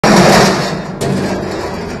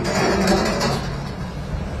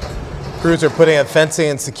Crews are putting up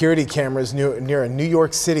fencing and security cameras near a New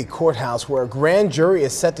York City courthouse where a grand jury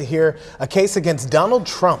is set to hear a case against Donald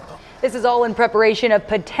Trump. This is all in preparation of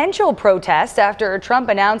potential protests after Trump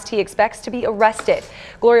announced he expects to be arrested.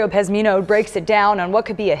 Gloria Pezmino breaks it down on what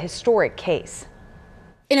could be a historic case.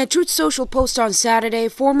 In a Truth Social post on Saturday,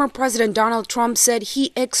 former President Donald Trump said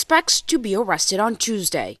he expects to be arrested on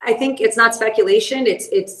Tuesday. I think it's not speculation.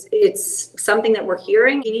 It's something that we're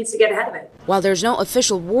hearing. He needs to get ahead of it. While there's no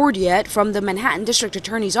official word yet from the Manhattan District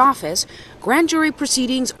Attorney's office, grand jury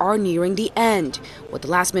proceedings are nearing the end, with the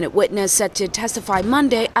last-minute witness set to testify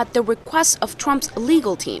Monday at the request of Trump's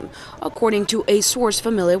legal team, according to a source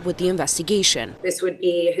familiar with the investigation. This would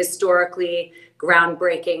be historically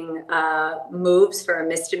groundbreaking moves for a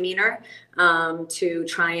misdemeanor to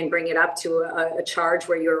try and bring it up to a charge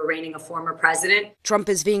where you're arraigning a former president. Trump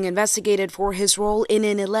is being investigated for his role in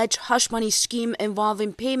an alleged hush money scheme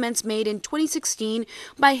involving payments made in 2016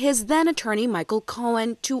 by his then attorney Michael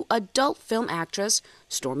Cohen to adult film actress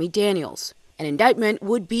Stormy Daniels. An indictment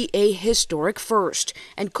would be a historic first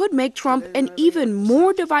and could make Trump an even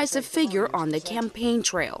more divisive figure on the campaign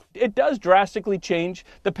trail. It does drastically change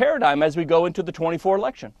the paradigm as we go into the 24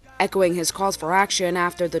 election. Echoing his calls for action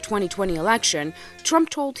after the 2020 election,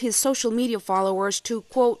 Trump told his social media followers to,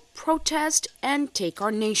 quote, protest and take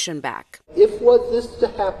our nation back. If was this to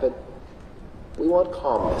happen, we want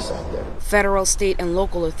calmness out there. Federal, state, and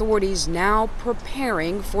local authorities now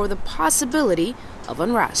preparing for the possibility of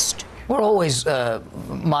unrest. We're always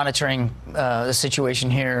monitoring the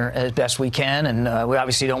situation here as best we can, and we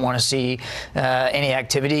obviously don't want to see any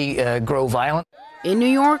activity grow violent. In New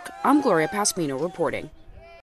York, I'm Gloria Pezmino reporting.